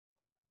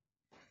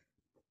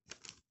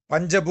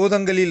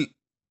பஞ்சபூதங்களில்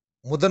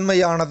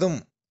முதன்மையானதும்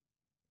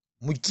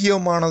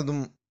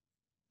முக்கியமானதும்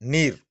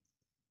நீர்.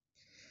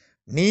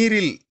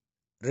 நீரில்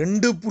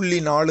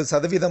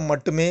 2.4%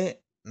 மட்டுமே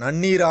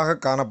நன்னீராக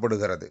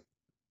காணப்படுகிறது.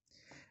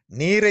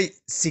 நீரை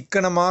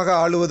சிக்கனமாக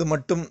ஆளுவது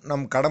மட்டும்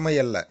நம்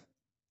கடமையல்ல,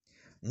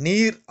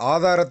 நீர்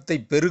ஆதாரத்தை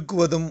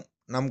பெருக்குவதும்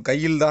நம்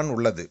கையில்தான்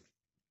உள்ளது.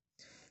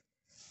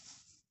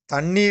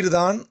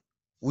 தண்ணீர்தான்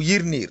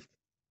உயிர்நீர்.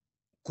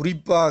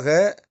 குறிப்பாக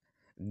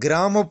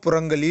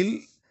கிராமப்புறங்களில்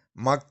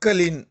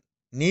மக்களின்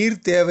நீர்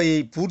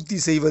தேவையை பூர்த்தி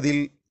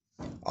செய்வதில்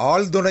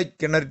ஆழ்துளை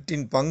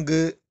கிணற்றின் பங்கு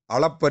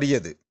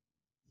அளப்பரியது.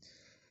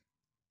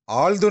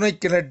 ஆழ்துளை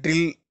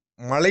கிணற்றில்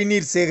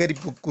மழைநீர்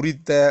சேகரிப்பு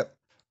குறித்த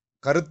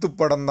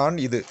கருத்துப்படம்தான்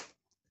இது.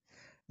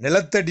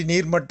 நிலத்தடி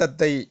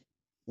நீர்மட்டத்தை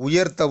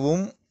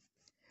உயர்த்தவும்,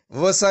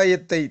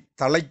 விவசாயத்தை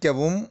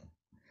தழைக்கவும்,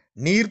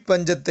 நீர்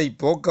பஞ்சத்தை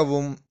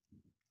போக்கவும்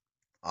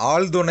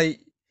ஆழ்துளை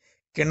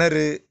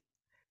கிணறு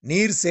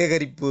நீர்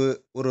சேகரிப்பு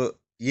ஒரு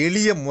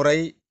எளிய முறை.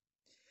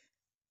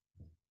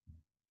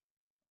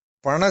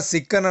 பண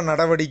சிக்கன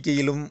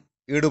நடவடிக்கையிலும்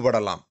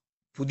ஈடுபடலாம்.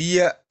 புதிய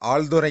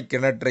ஆழ்துளை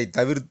கிணற்றை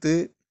தவிர்த்து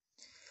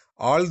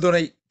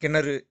ஆழ்துளை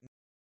கிணறு